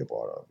he's going to be a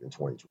part of in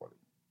 2020.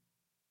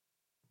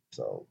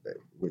 So,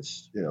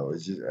 which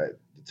it's just at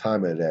the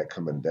time of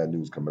that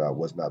news coming out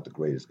was not the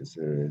greatest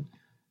considering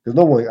because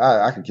no one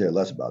I can care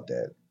less about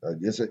that.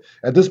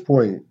 At this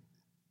point,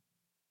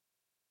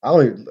 I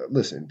don't even,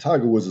 listen.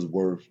 Tiger Woods is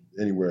worth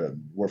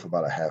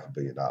about $500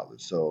 million.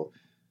 So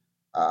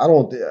I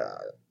don't think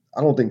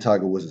I don't think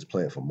Tiger Woods is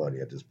playing for money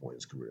at this point in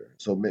his career.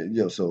 So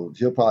so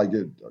he'll probably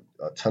get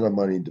a ton of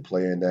money to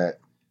play in that.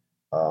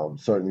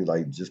 Certainly,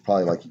 like just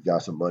probably like he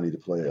got some money to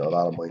play, a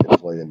lot of money to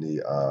play in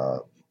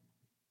the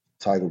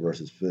Tiger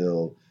versus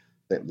Phil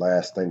that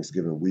last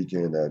Thanksgiving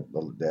weekend that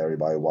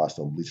everybody watched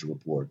on Bleacher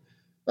Report.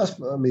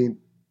 I mean,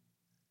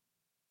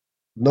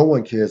 no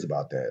one cares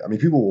about that. I mean,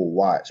 people will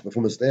watch, but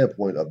from a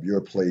standpoint of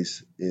your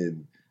place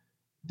in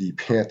the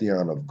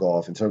pantheon of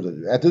golf, in terms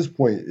of at this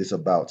point, it's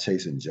about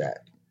chasing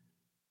Jack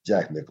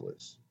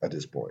Nicklaus. At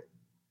this point,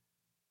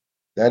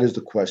 that is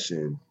the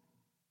question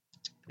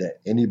that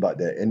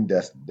anybody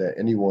that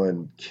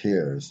anyone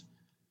cares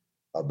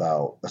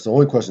about. That's the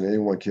only question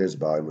anyone cares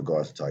about in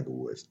regards to Tiger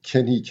Woods.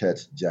 Can he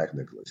catch Jack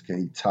Nicklaus? Can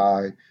he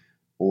tie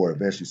or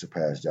eventually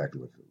surpass Jack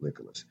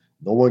Nicklaus?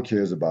 No one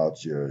cares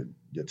about your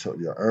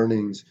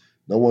earnings.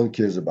 No one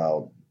cares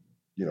about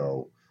you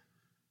know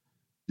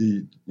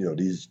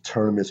these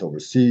tournaments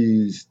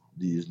overseas,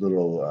 these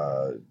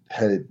little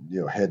head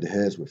to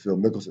heads with Phil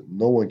Mickelson.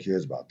 No one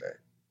cares about that.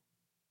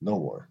 No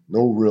one,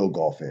 no real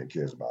golf fan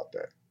cares about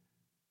that.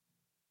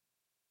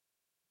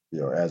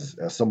 As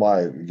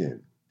somebody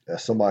again,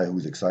 as somebody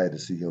who's excited to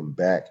see him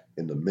back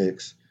in the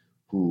mix,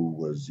 who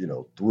was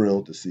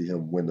thrilled to see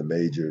him win the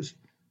majors,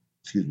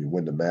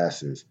 win the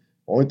Masters.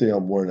 The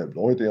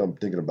only thing I'm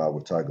thinking about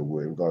with Tiger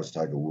Woods, in regards to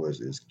Tiger Woods,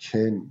 is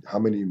how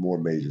many more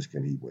majors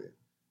can he win?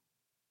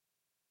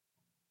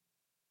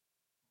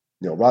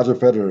 Roger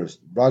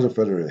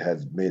Federer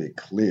has made it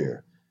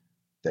clear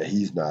that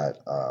he's not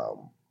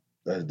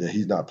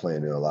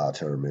playing in a lot of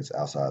tournaments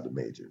outside the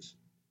majors.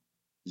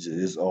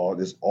 It's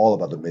all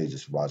about the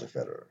majors for Roger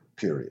Federer.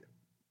 Period.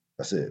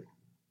 That's it.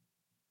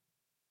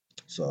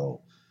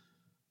 So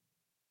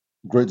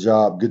great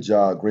job, good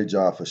job, great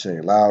job for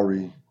Shane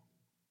Lowry,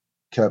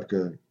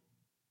 Kepka.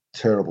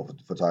 Terrible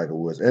for Tiger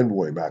Woods and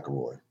Roy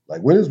McIlroy.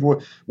 Like when is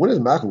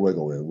McIlroy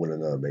going to win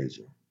another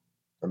major?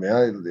 I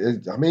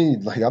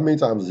mean, like how many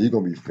times is he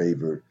going to be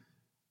favored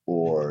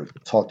or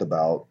talked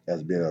about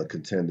as being a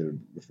contender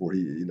before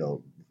he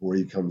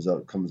comes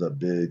up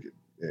big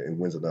and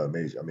wins another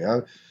major? I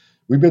mean,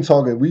 we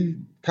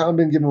kind of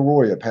been giving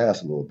Rory a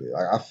pass a little bit.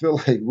 I feel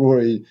like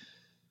Rory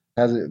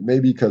hasn't,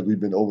 maybe because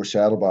we've been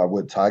overshadowed by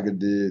what Tiger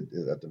did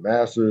at the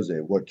Masters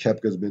and what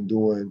Kepka's been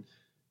doing.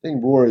 I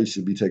think Rory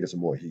should be taking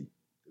some more heat.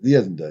 He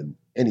hasn't done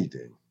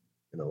anything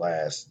in the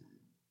last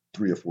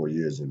 3 or 4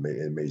 years in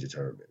major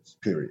tournaments.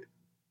 Period.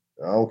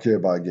 I don't care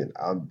about, again.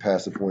 I'm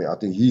past the point. I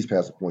think he's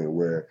past the point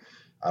where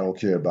I don't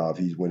care about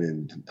if he's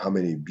winning how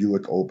many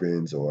Buick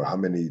Opens or how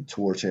many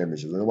Tour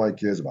Championships. Nobody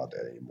cares about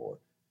that anymore.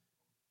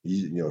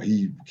 He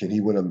can he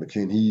win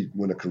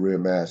a career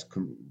mass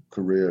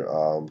career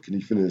can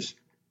he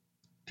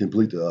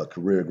complete the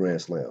career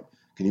Grand Slam?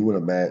 Can he win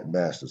a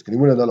Masters? Can he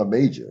win another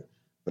major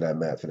for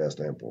that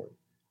standpoint?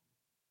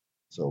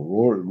 So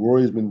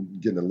Rory's been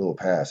getting a little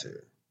pass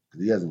here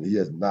because he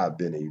has not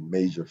been a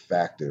major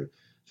factor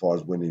as far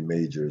as winning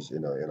majors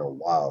in a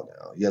while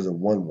now. He hasn't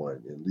won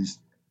one in at least,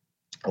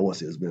 I want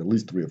to say it's been at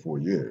least 3 or 4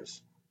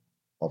 years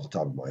off the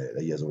top of my head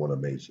that he hasn't won a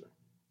major.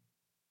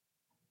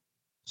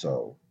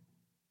 So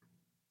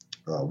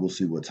we'll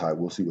see what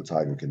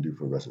Tiger can do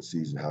for the rest of the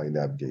season, how he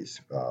navigates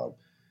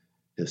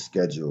his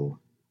schedule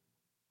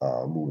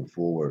moving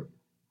forward.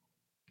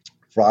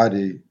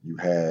 Friday you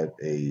had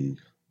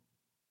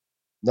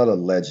another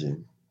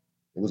legend.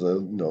 It was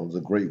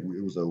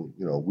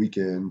a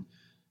weekend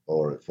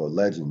or for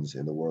legends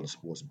in the world of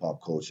sports and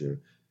pop culture.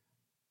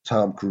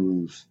 Tom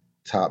Cruise,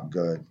 Top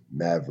Gun,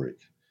 Maverick.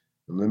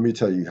 And let me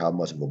tell you how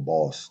much of a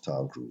boss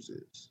Tom Cruise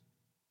is.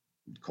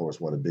 Of course,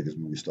 one of the biggest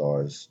movie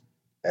stars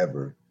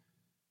ever.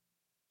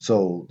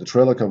 So the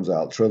trailer comes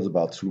out. Trailer's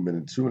about 2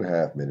 minutes,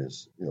 2.5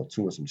 minutes,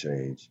 two and some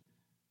change.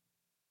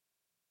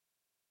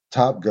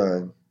 Top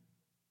Gun,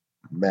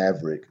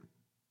 Maverick,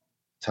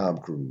 Tom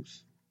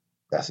Cruise.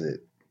 That's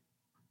it.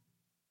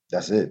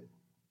 That's it.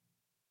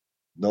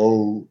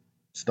 No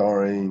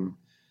starring,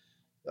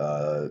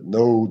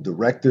 no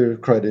director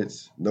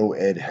credits, no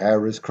Ed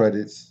Harris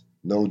credits,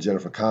 no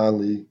Jennifer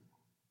Connelly,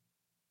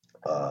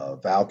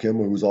 Val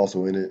Kilmer, who's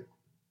also in it.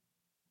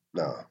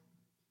 Nah.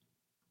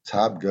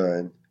 Top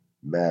Gun,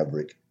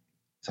 Maverick,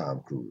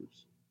 Tom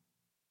Cruise.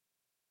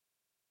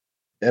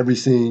 Every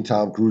scene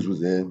Tom Cruise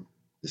was in,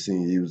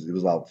 it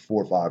was about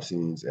 4 or 5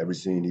 scenes. Every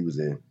scene he was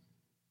in.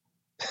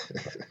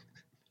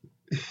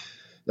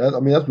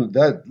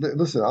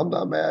 Listen, I'm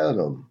not mad at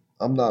him.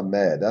 I'm not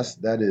mad.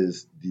 That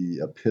is the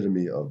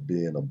epitome of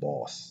being a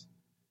boss.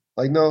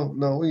 Like no,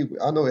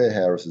 I know Ed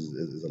Harris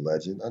is a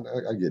legend.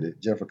 I get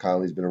it. Jennifer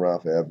Connelly's been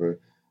around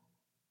forever.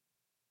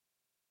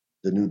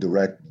 The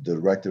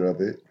director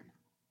of it,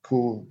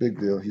 cool, big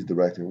deal. He's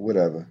directing,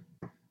 whatever.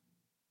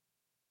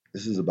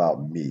 This is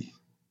about me.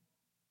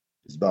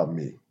 It's about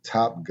me.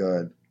 Top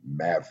Gun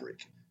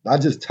Maverick, not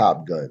just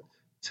Top Gun.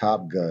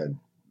 Top Gun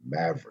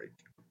Maverick.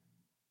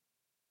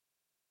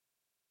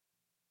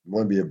 You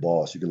want to be a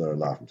boss, you can learn a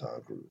lot from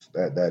Tom Cruise.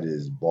 That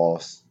is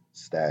boss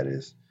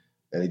status.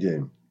 And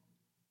again,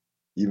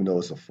 even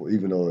though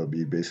it'll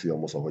be basically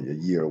almost like a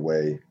year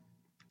away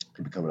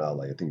It'll be coming out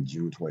like I think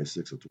June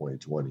 26th of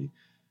 2020.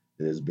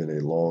 It has been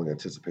a long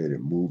anticipated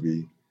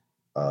movie.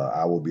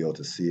 I will be able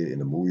to see it in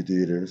the movie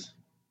theaters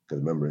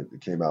because remember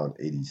it came out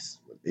in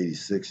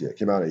 86. Yeah, it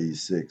came out in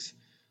 86,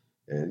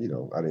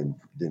 and I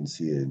didn't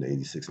see it in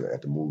 86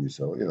 at the movie.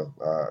 So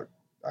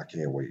I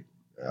can't wait.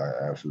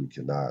 I absolutely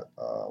cannot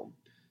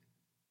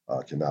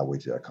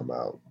wait till that come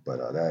out. But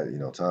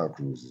that Tom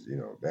Cruise is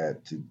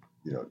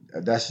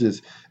that's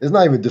just it's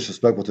not even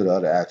disrespectful to the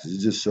other actors.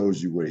 It just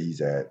shows you where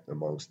he's at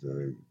amongst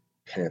the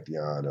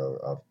pantheon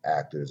of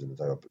actors and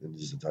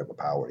just the type of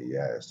power he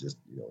has. Just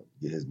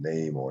get his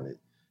name on it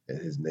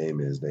and his name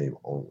and his name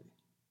only.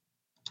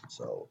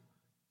 So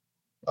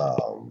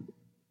um,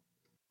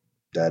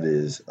 that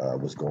is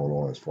what's going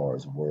on as far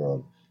as the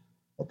world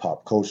of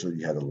pop culture.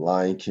 You had The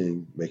Lion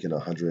King making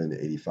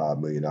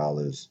 $185 million.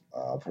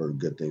 I've heard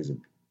good things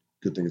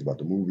about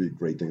the movie,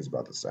 great things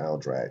about the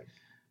soundtrack.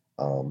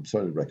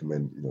 Certainly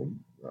recommend.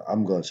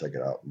 I'm gonna check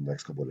it out in the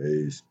next couple of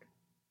days.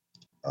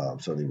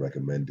 Certainly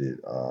recommend it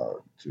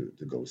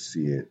to go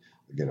see it.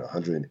 Again,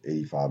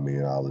 $185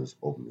 million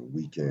opening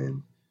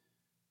weekend.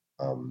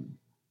 Um,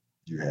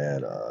 you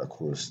had, of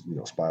course,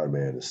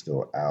 Spider-Man is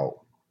still out.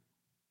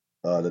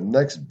 The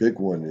next big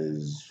one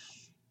is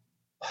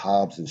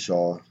Hobbs and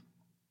Shaw.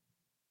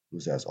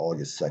 That's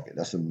August 2nd.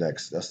 That's the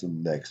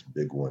next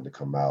big one to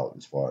come out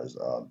as far as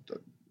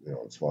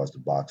as far as the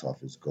box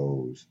office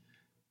goes.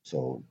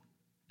 So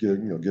give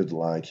the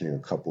Lion King a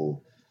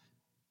couple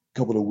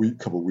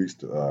weeks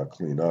to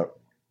clean up,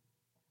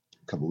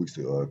 a couple weeks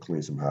to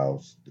clean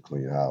house.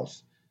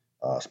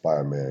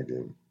 Spider Man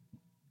again,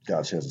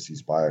 got a chance to see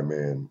Spider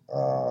Man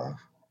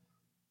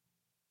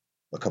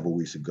a couple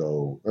weeks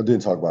ago. I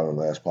didn't talk about it on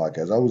the last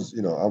podcast. I was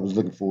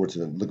looking forward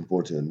to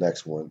the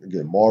next one.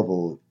 Again,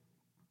 Marvel,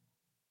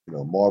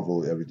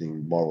 Marvel,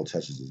 everything Marvel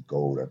touches is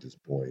gold at this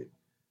point.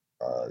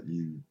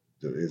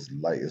 It's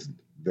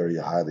very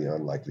highly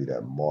unlikely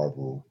that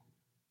Marvel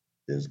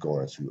is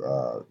going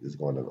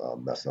to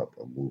mess up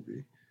a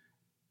movie.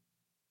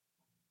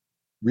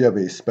 We have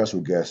a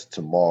special guest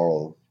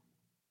tomorrow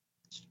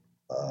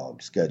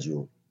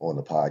scheduled on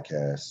the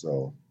podcast,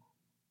 so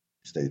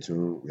stay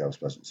tuned. We have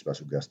a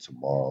special guest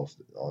tomorrow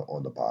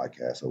on the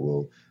podcast, so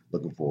we're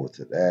looking forward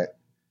to that.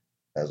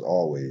 As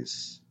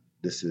always,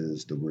 this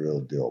is the Real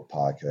Deal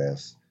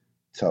Podcast,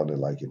 telling it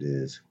like it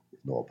is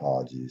with no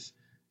apologies.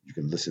 You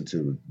can listen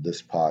to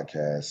this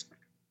podcast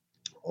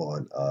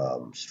on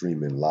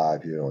streaming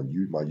live here on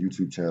my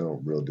YouTube channel,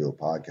 Real Deal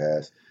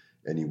Podcast,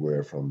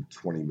 anywhere from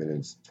 20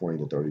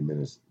 to 30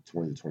 minutes,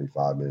 20 to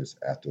 25 minutes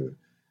after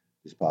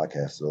this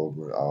podcast is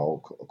over.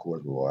 Of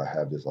course, will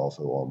have this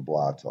also on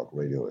Blog Talk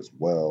Radio as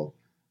well.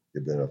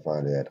 You're better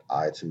find it at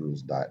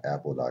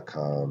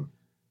itunes.apple.com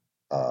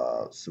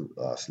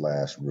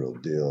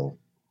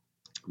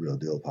 / Real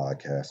Deal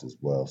Podcast as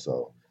well.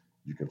 So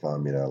you can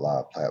find me at a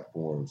lot of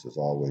platforms. As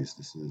always,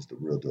 this is the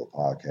Real Deal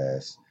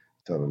Podcast.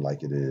 Tell them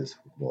like it is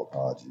with no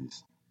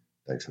apologies.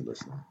 Thanks for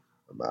listening.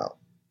 I'm out.